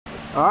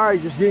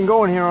Alright, just getting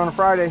going here on a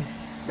Friday.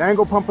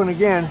 Dangle pumping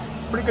again.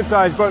 Pretty good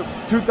size, but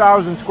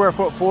 2,000 square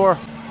foot floor.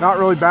 Not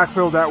really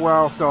backfilled that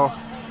well, so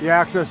the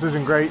access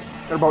isn't great.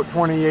 Got about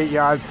 28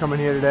 yards coming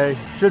here today.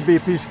 Should be a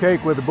piece of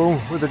cake with a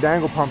boom, with a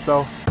dangle pump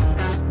though.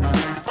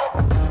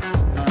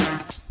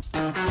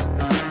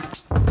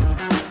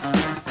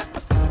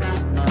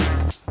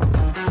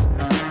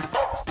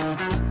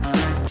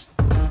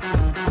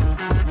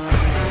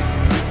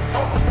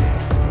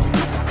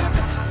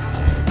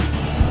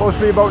 Supposed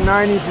to be about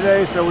 90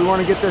 today, so we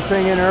want to get this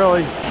thing in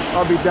early.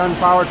 I'll be done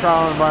power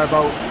troweling by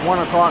about 1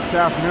 o'clock this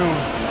afternoon.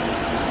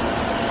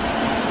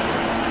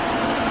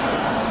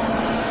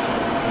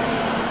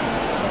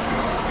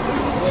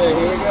 Okay,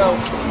 here we go.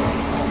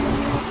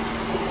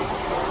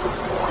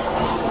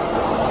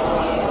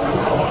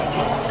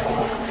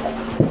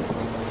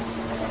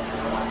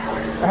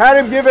 I had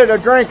him give it a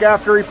drink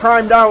after he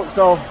primed out,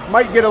 so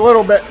might get a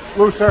little bit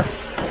looser.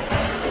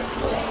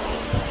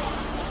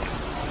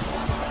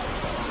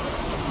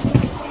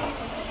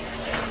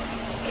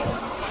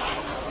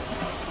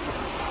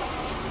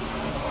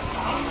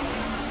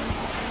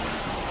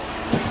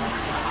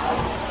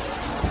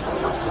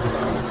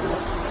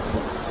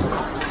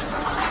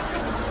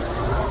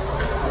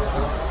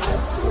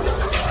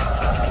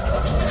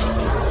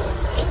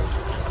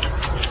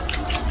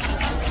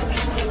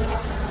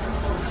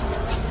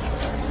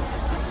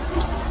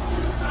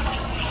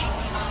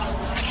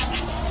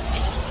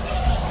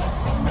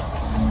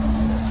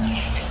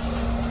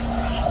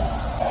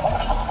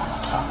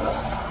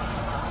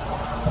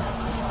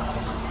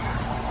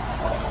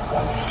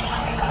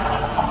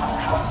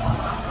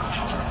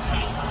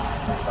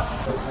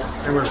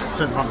 They were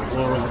sitting on the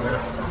floor over there.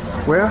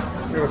 Where?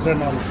 They were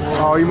sitting on the floor.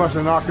 Oh, you must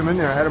have knocked him in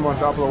there. I had him on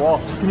top of the wall.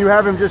 Can you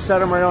have him just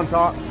set him right on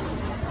top?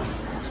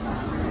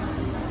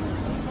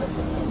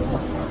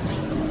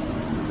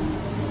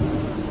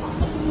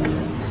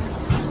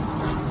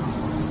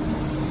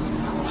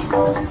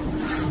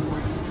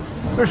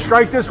 Just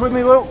strike this with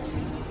me, Lou.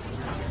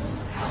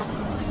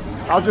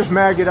 I'll just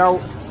mag it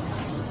out.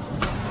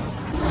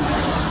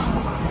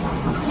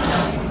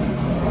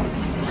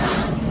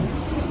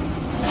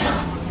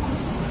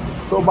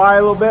 Go by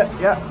a little bit,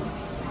 yeah.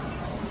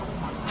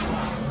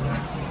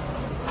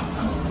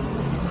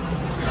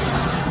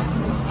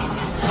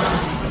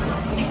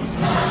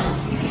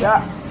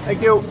 Yeah,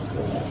 thank you.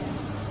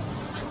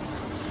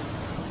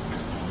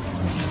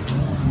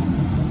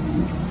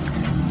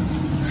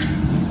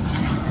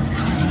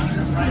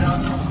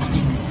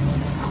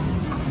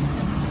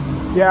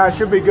 Yeah, it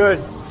should be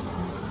good.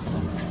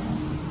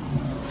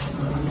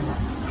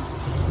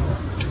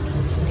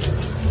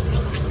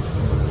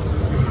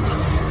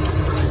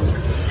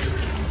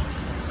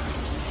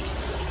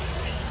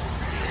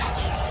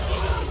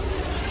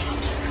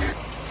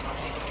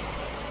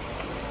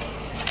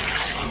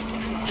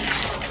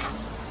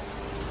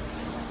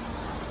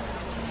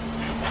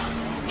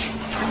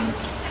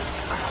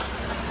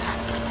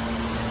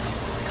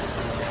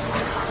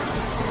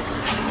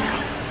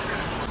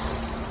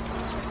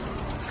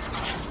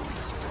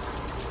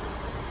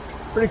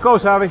 Pretty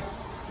close, Javi.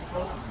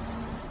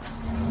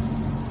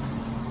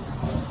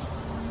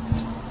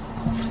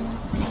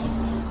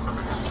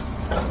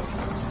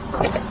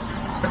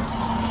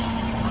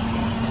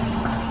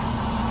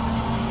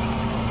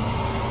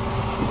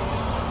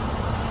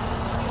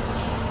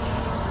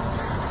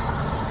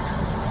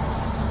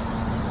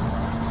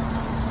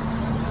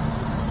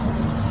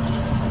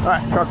 All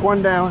right, truck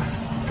 1 down,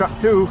 truck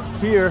 2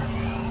 here.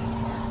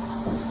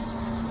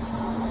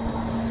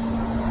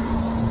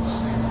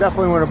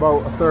 Definitely went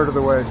about a third of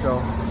the way,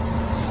 so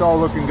it's all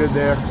looking good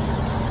there.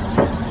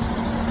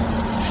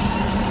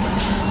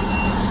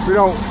 We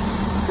don't,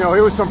 you know,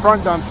 it was some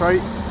front dumps,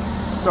 right?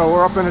 So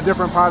we're up in a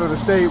different part of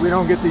the state. We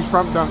don't get these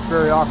front dumps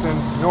very often,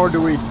 nor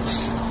do we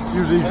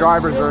use these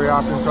drivers very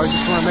often. So I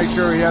just want to make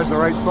sure he has the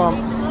right pump.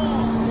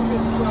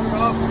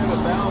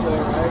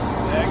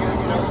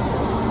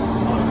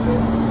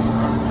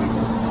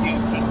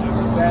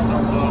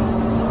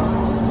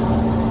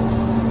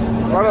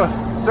 About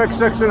a 6,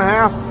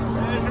 6.5.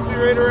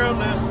 Right around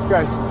that.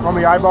 Okay, want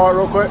me to eyeball it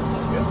real quick?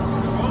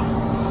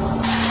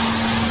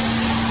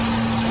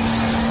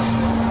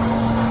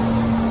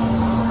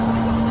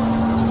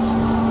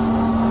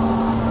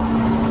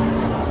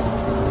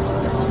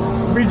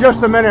 Yep. Be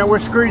just a minute, we're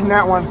screeding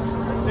that one.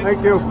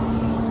 Thank you.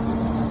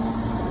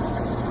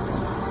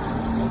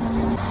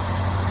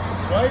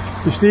 Mike?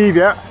 You Steve,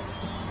 yeah.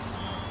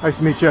 Nice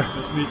to meet you.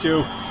 Nice to meet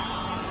you.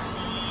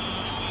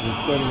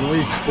 Just at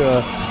least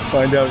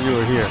find out you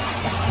were here.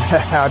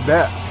 I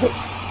bet.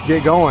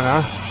 Get going,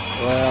 huh?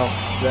 Well,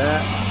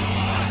 that,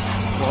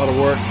 a lot of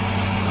work,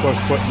 of course,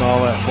 putting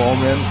all that foam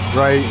in.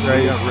 Right.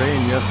 We got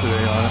rain yesterday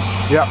on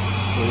it. Yep.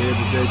 So we had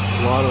to take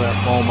a lot of that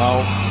foam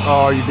out.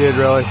 Oh, you did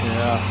really?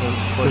 Yeah, there's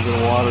quite a bit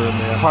of water in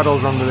there.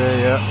 Puddles under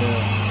there, yeah.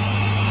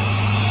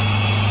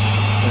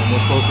 And we're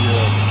supposed to get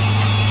a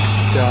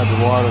charge of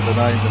water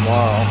tonight and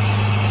tomorrow.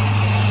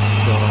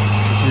 So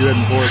if you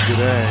hadn't poured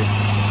today,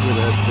 we'd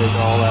have to take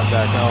all that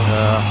back out.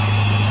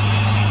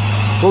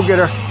 We'll get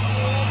her.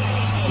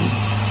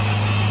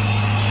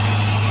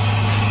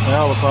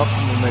 Well, the pump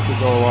will make it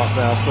go a lot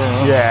faster,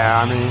 huh? Yeah,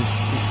 I mean,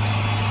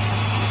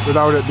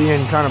 without it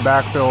being kind of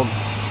backfilled,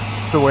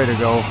 it's the way to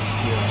go.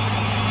 Yeah.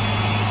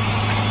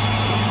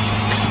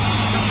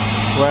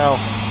 Well,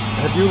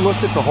 have you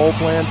looked at the whole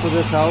plan for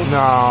this house?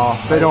 No,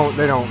 they don't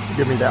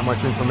give me that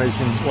much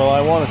information. Well,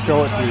 I want to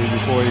show it to you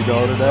before you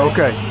go today.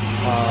 Okay.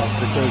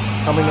 Because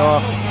coming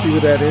off, see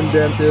where that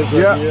indent is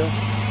right here?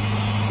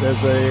 There's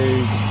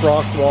a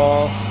frost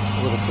wall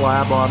with a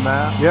slab on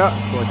that. Yeah.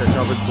 It's like a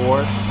covered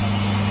porch.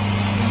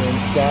 And then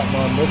starting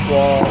on this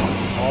wall,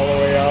 all the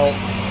way out,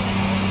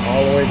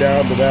 all the way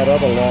down to that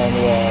other long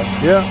wall.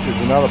 Yeah.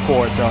 There's another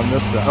porch on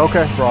this side.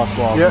 Okay. Frost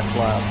wall and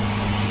slab.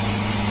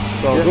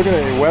 So I was looking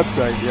at your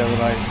website the other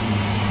night.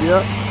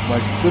 Yeah.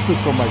 This is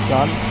for my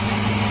son.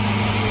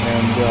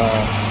 And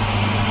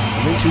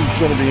I think he's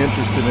going to be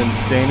interested in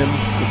staining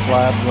the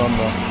slabs on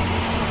the...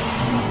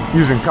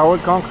 Using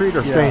colored concrete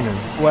or staining?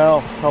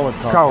 Well, colored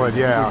concrete. Colored,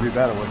 yeah. Would be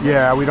better with it.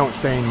 Yeah, we don't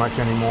stain much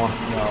anymore.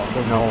 No, it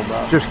doesn't hold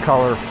up. Just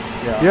color.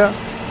 Yeah.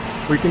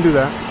 Yeah, we can do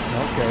that.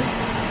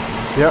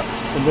 Okay. Yep.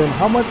 And then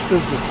how much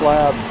does the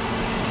slab,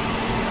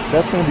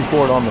 that's going to be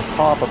poured on the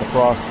top of the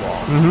frost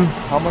wall. Mm-hmm.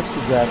 How much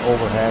does that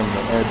overhang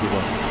the edge of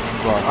the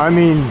frost wall? I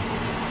mean,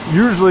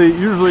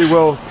 usually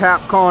we'll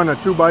TOPCON a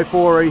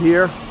 2x4 right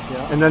here,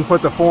 and then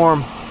put the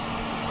form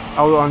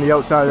out on the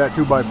outside of that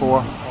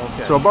 2x4.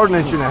 Okay. So about 1.5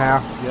 inches.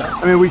 Yeah.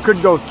 I mean, we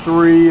could go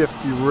 3 if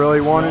you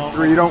really wanted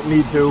 3. You don't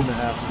need to.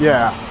 2.5.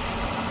 Yeah.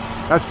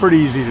 That's pretty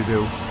easy to do.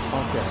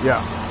 Okay.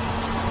 Yeah.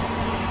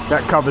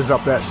 That covers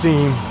up that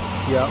seam.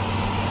 Yeah.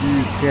 You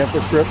use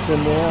chamfer strips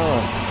in there?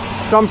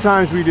 Or?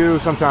 Sometimes we do,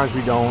 sometimes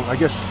we don't. I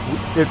guess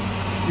if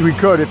we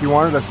could, if you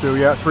wanted us to,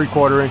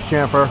 3/4 inch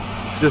chamfer.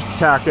 Just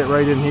tack it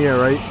right in here,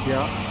 right?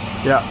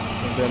 Yeah. Yeah.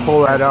 And then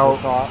pull that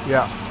out. Top.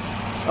 Yeah.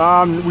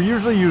 We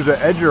usually use an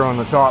edger on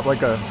the top,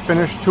 like a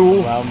finish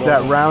tool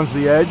that rounds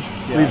the edge,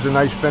 leaves a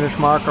nice finish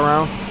mark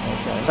around.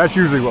 Okay. That's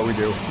usually what we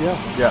do. Yeah.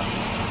 Yeah.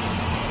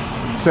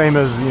 Same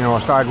as, you know,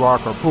 a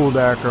sidewalk or pool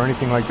deck or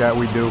anything like that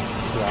we do.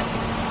 Yeah.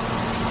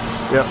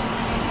 Yep.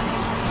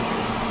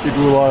 You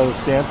do a lot of the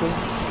stamping?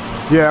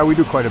 Yeah, we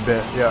do quite a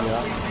bit, yeah.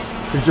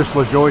 It's just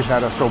LaJoy's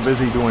had us so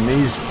busy doing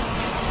these.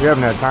 We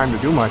haven't had time to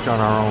do much on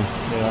our own.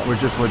 Yeah. We're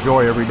just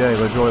LaJoy every day,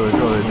 LaJoy.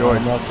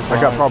 I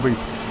got probably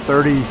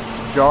 30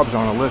 jobs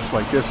on a list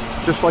like this,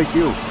 just like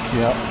you.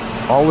 Yeah.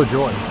 All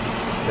LaJoy.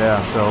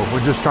 Yeah, so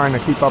we're just trying to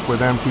keep up with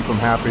them, keep them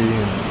happy.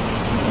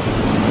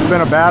 And it's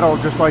been a battle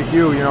just like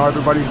you know,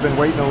 everybody's been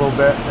waiting a little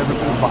bit,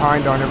 everybody's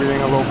behind on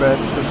everything a little bit.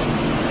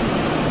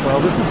 Well,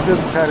 this has been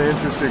kind of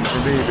interesting for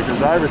me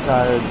because I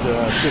retired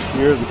 6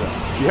 years ago.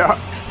 Yeah.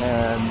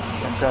 And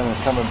I'm kind of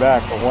coming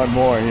back for one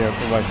more here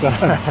for my son.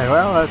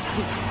 Well, that's...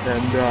 And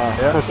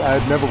plus I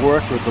had never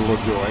worked with the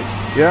LaJoys.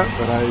 Yeah.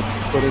 But I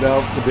put it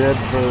out to bid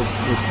with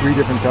 3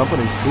 different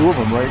companies, 2 of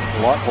them right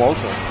a lot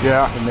closer.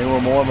 Yeah. And they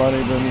were more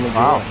money than LaJoy.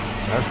 Wow.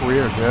 That's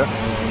weird, yeah.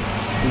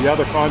 And the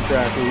other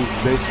contractor who's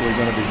basically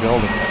going to be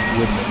building it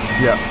with me.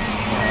 Yeah.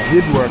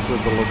 He'd worked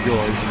with the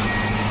LaJoys.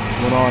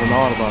 Went on and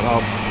on about how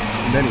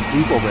many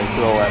people they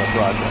throw at a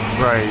project.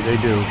 Right, they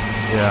do.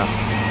 Yeah.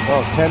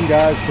 Well, 10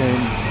 guys came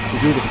to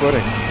do the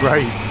footings.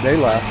 Right. They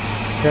left.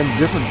 10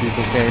 different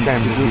people came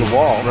to do the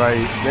walls.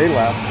 Right. They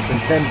left.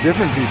 And 10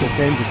 different people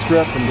came to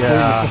strip and clean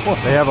the floor.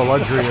 They have a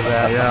luxury of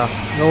that, yeah.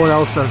 No one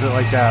else does it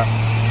like that.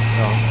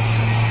 So.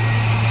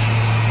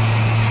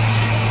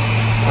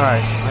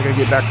 Alright, I gotta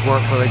get back to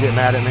work before they get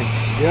mad at me.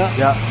 Yeah.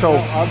 Yeah. So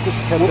I'll just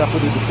catch up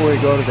with you before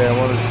you go today. I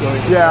wanted to show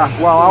you. Yeah,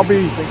 well I'm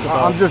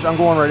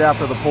going right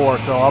after the pour,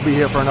 so I'll be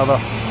here for another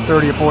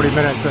 30 or 40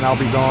 minutes and I'll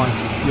be gone.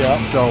 Yeah.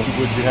 So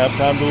would you have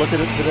time to look at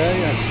it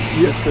today?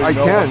 Yes, so I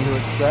can. What to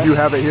expect? You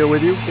have it here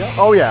with you? Yeah.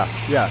 Oh yeah,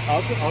 yeah.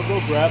 I'll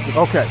go grab the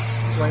Okay.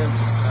 plans.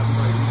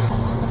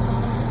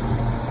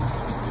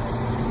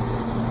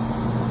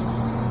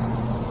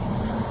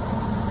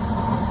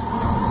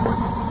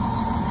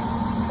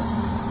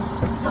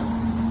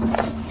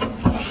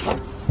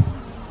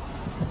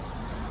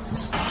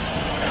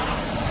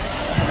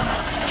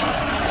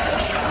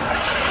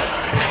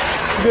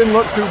 He didn't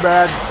look too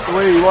bad the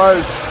way he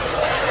was.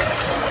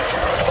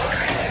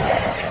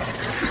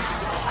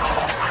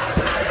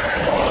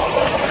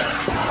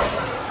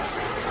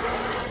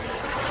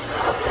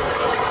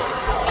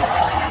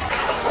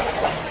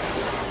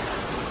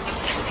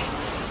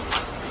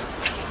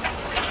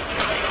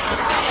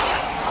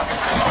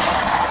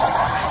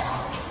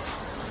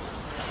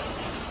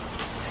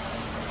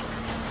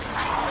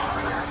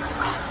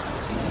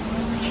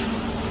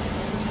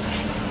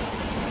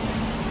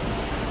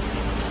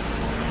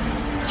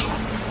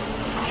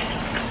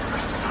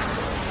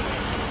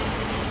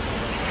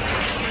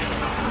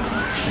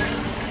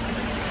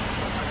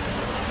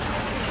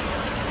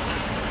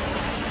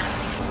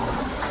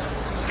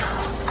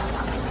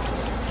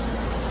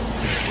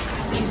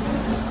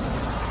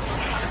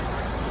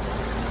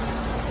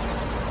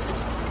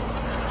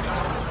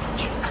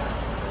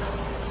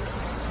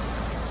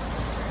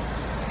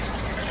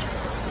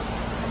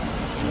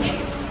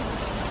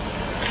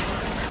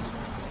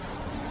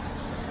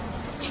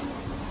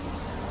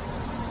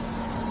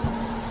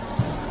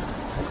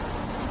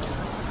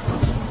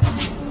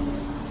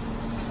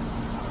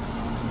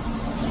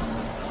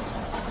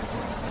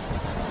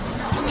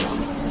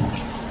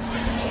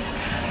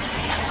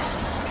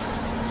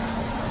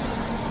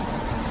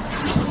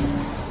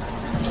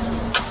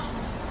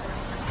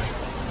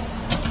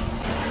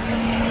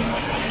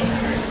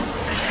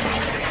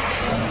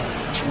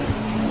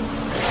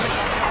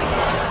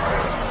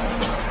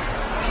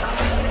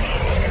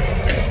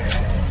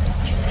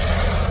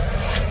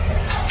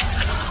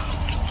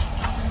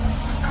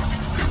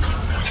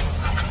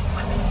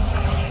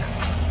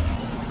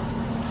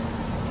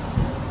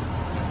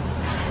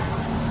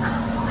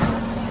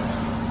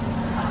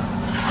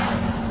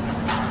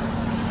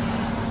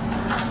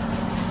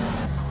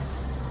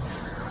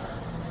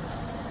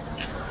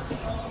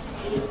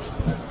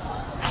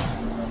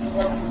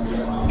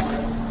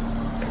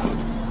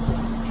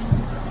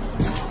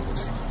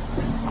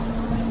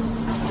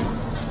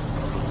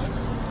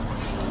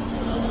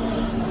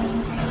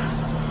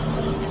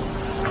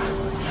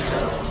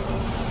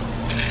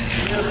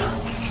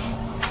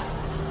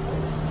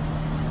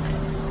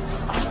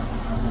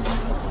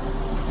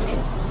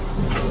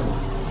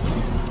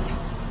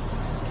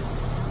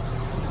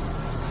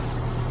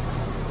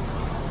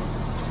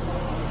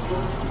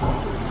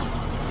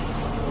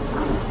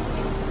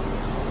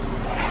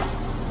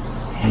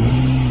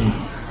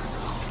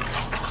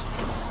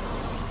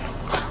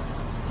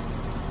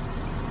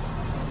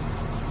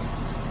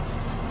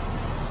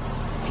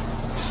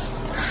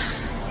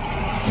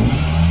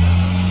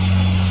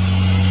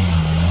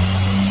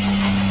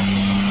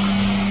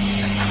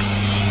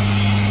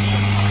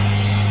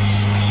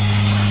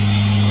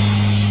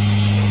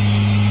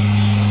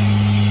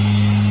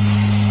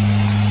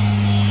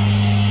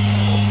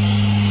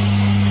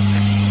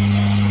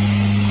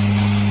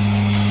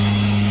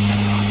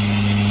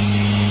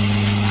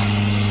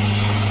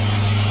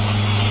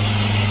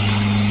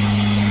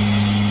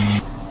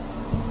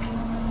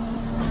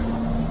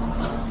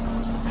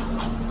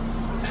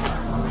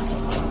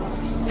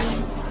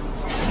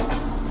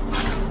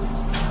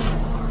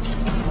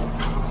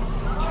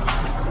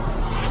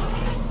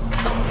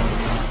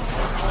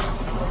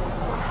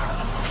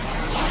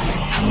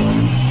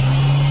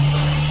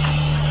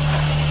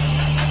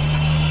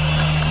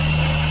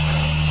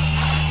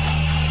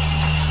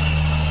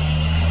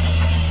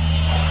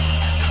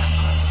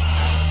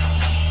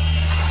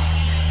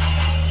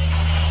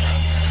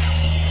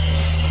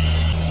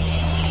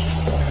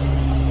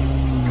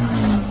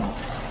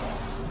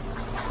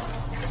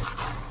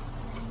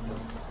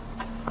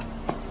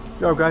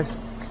 Go, guys.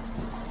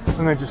 I'm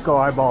gonna just go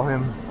eyeball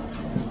him.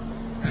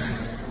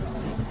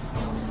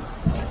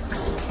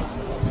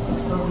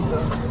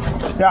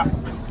 Yeah.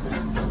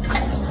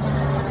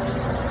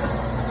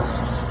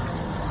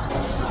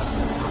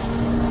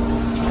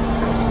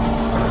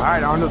 All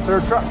right, on to the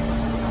third truck.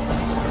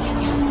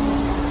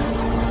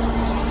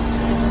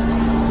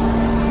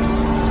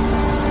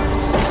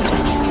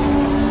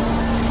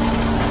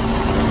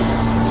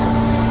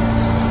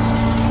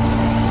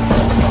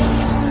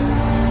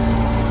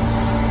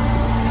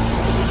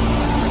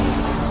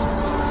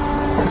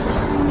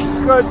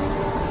 Good.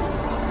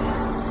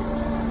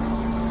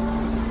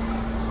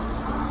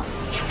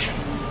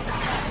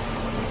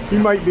 He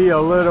might be a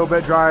little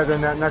bit drier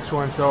than that next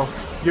one, so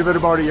give it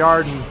about a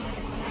yard and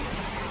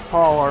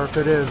haul if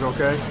it is,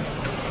 okay?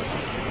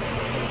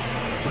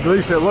 At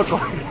least it looked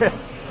like it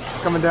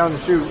coming down the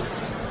chute.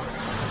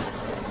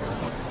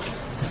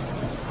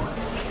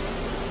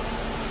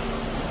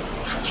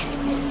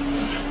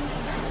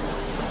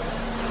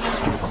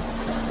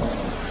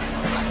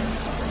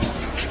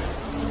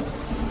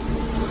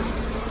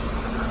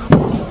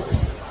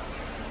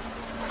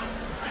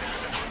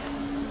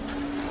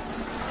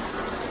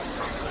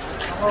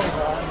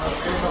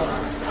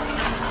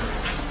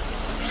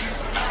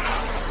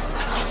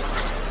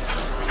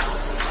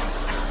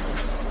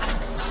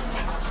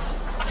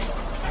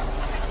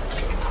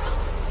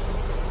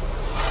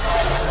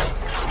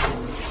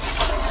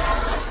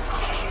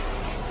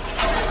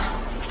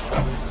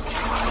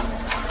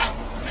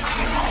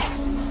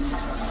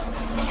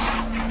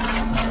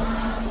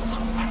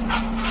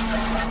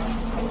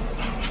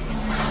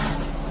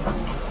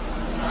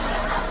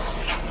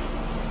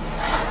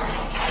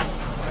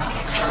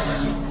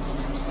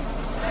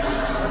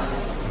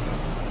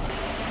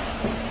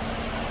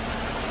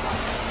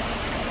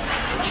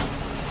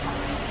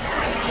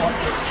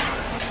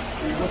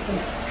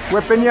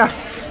 Whipping ya. I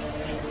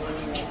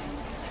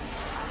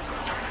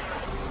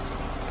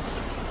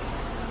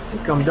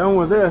think I'm done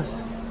with this.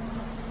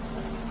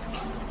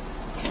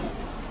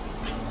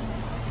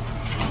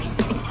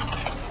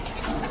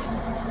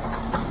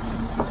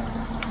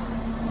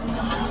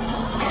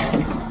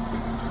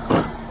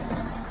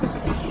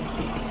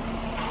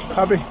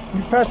 Hubby, can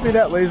you pass me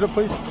that laser,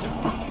 please?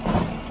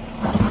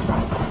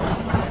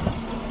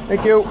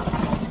 Thank you.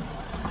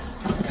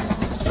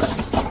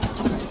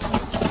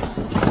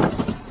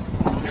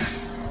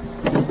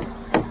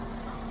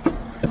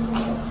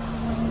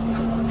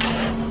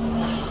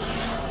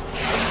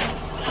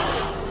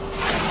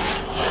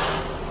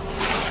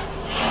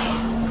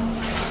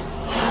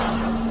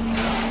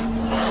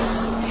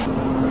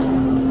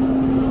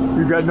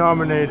 You got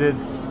nominated.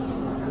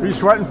 What are you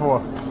sweating for?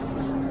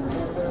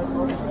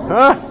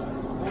 Huh?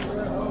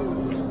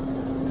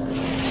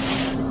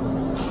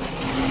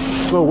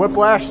 A little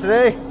whiplash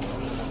today?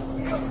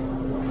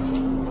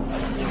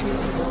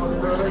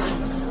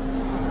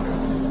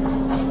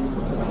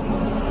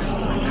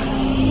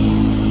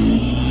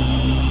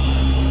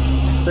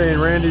 Saying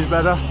Randy's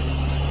better?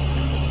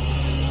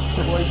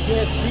 Well, he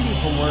can't see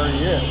from where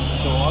he is,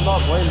 so I'm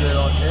not blaming it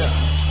on him.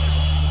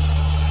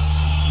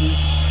 He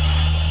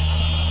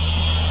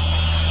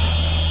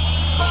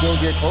can't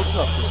get close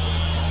enough to it.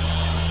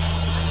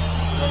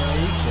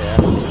 Yeah.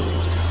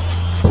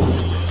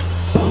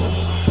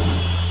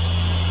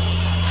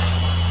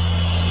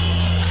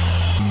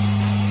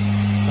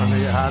 to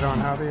get hard on,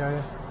 Harvey, are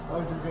you? I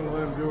was just going to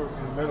let him do it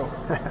from the middle.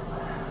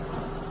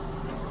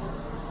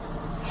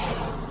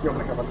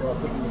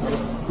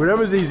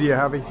 Whatever's easier,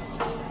 Harvey.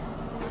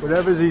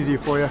 Whatever's easier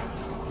for you.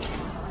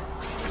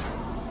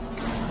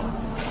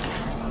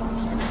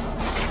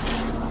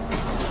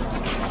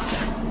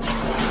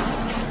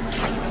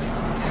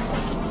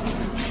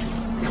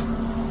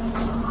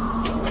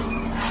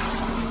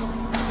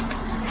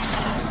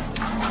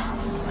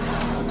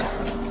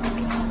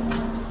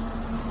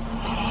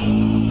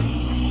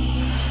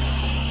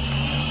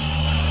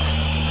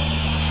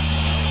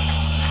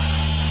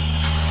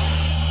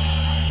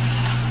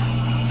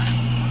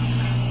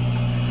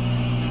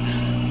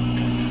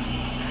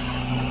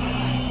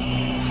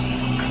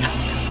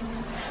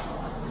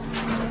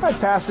 Can I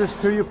pass this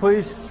to you,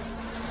 please?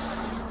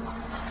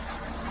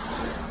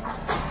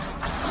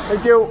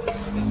 Thank you.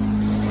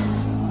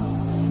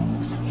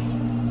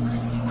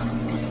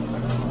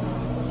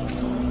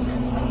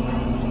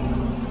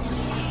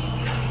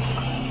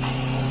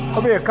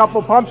 Probably a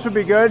couple pumps would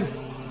be good.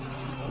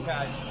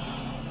 Okay.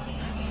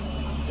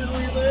 Did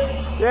we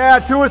live? Yeah,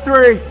 2 or 3.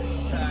 Okay.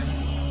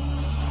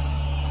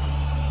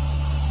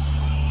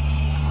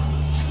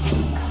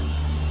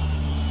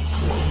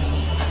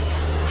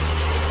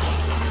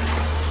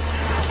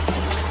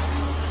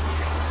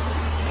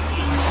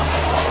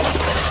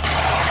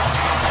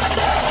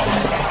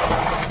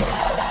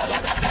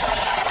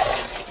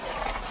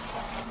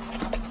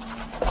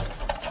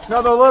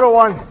 Another little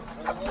one.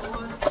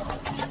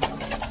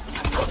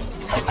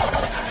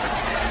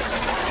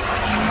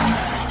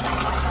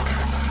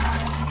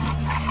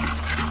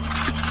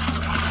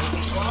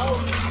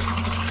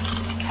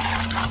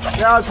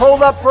 Yeah, let's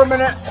hold up for a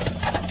minute.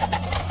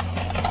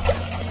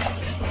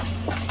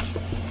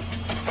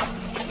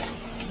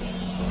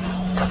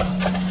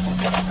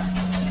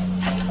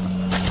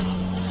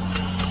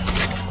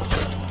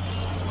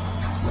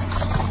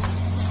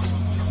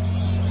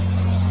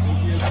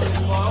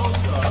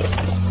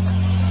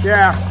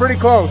 Yeah, pretty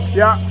close,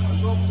 yeah.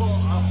 I'll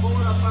pull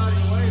it up out of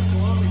your way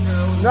for me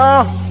now.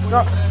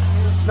 No,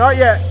 not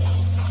yet.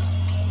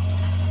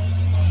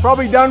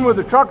 Probably done with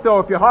the truck though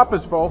if your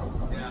hopper's full.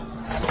 Yeah.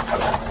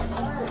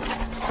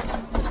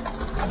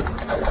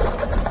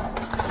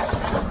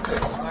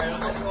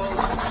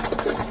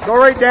 Go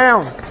right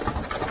down.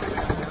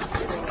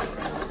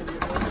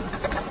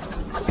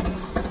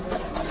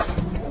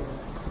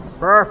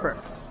 Perfect.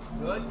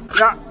 Good?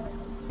 Yeah.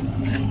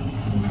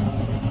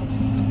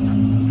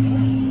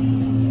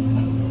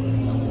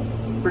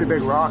 Pretty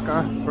big rock,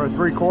 huh? For a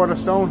 3/4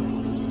 stone?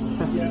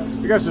 Yeah.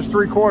 I guess it's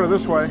 3/4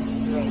 this way.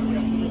 Yeah.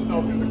 Just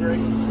off in the grate.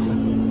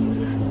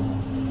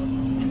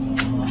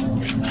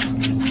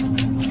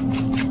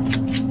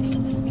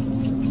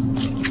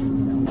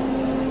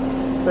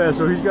 Yeah,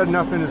 so he's got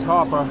enough in his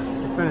hopper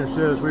to finish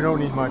this. We don't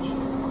need much.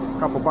 A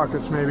couple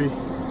buckets maybe.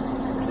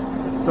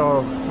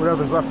 So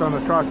whatever's left on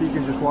the truck, he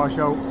can just wash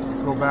out,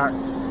 go back.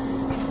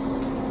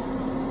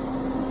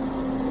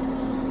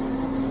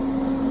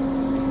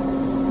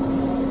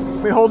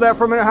 Let me hold that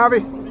for a minute,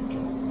 Javi.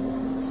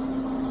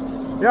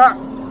 Yeah.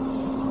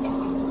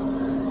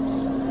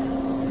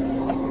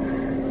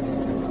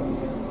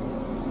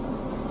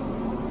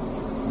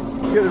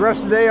 Get the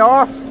rest of the day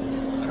off? I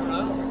don't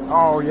know.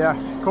 Oh, yes.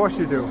 Of course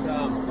you do.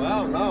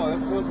 Well, no,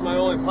 this was my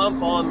only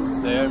pump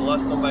on there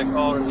unless somebody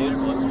called and needed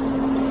one.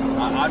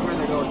 I'd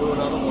really go do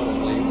another one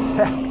at least.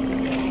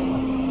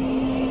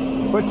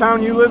 What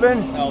town you live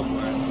in?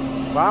 Elsewhere.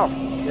 Wow.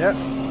 Yep.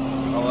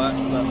 Oh, that's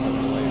nothing to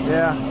leave.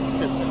 Yeah.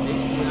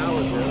 18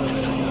 hours there.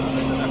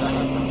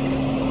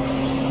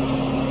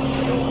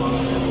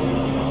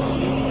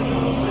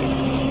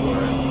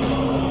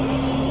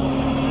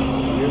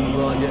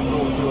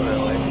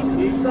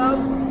 Need some?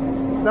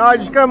 No, I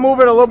just gotta move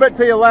it a little bit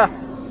to your left.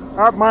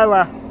 Up my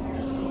left.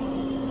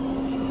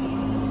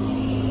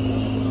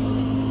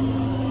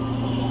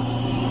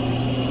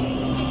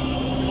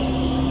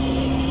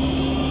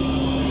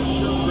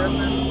 Still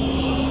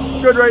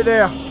gripping? Good right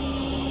there.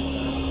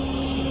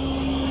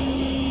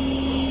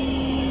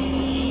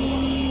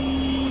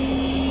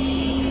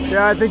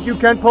 Yeah, I think you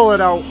can pull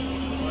it out.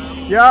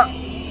 Yeah.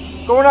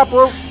 Going up,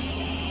 Luke.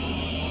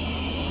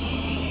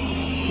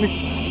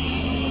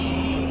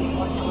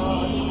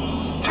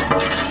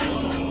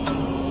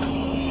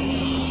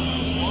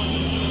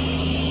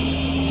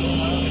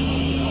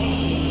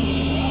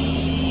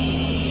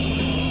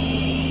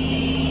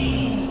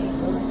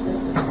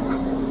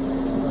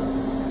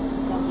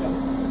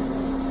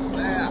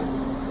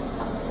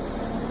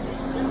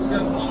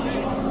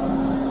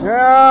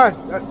 Yeah,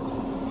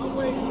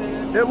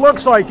 it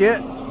looks like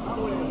it.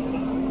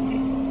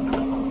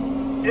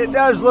 It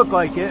does look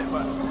like it,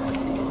 but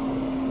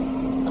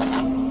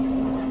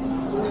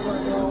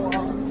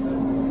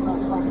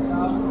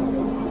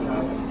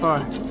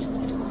alright.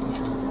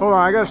 Hold on,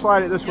 I gotta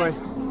slide it this way.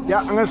 Yeah,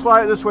 I'm gonna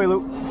slide it this way,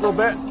 Luke. A little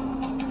bit.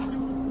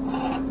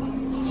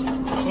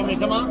 Want me to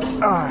come up?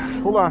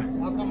 Hold on.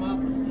 I'll come up.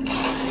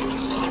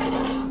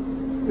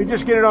 Let me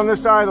just get it on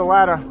this side of the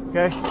ladder,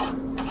 okay?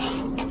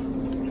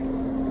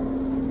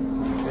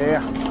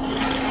 Yeah.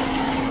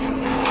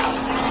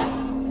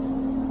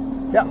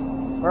 Yep,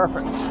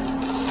 perfect.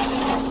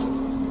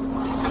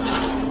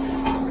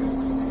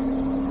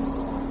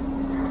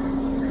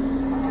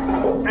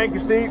 Thank you,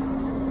 Steve.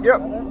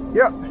 Yep,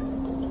 yep.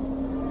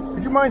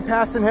 Would you mind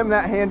passing him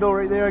that handle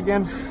right there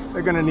again?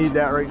 They're gonna need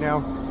that right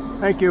now.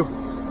 Thank you.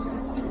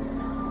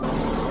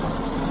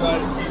 Try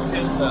to keep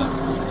his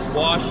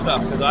wash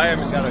stuff because I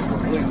haven't got a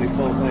completely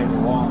full thing to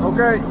wash.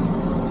 Okay.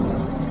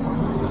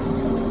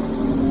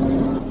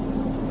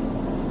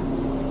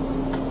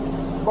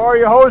 Borrow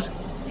your hose.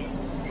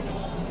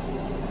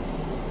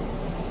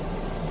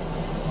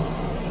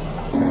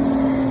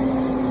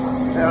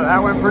 Yeah,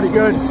 that went pretty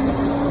good. I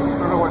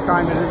don't know what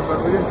time it is,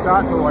 but we didn't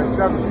start till like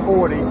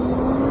 7:40.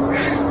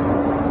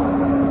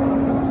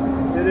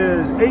 It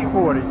is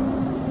 8:40.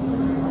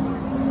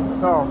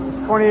 So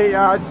 28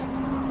 yards,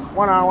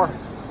 1 hour.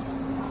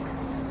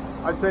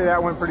 I'd say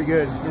that went pretty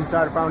good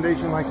inside a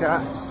foundation like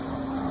that.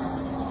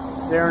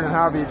 Darren and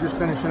Harvey are just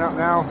finishing up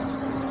now.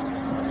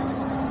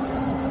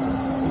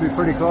 It'll be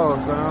pretty close.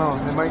 I don't know.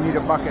 They might need a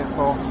bucket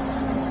full.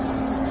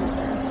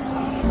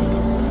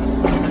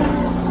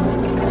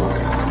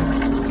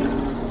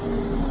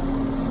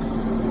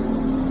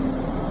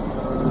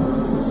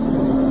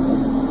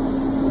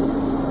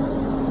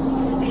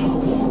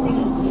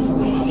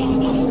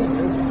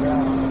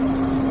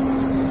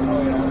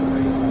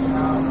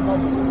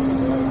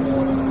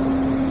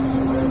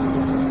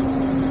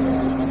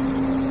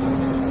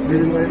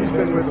 He's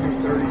been with me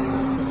 30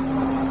 years.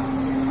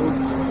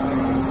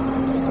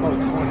 About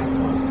 20.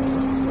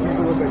 He's a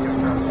little bit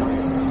younger.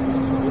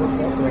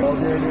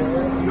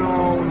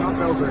 No, not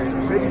Belgrade.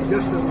 Maybe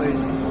distantly.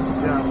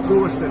 Yeah,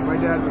 Lewiston. My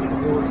dad was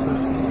from Lewiston.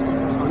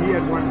 He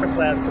had one.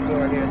 SLAB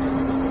before here.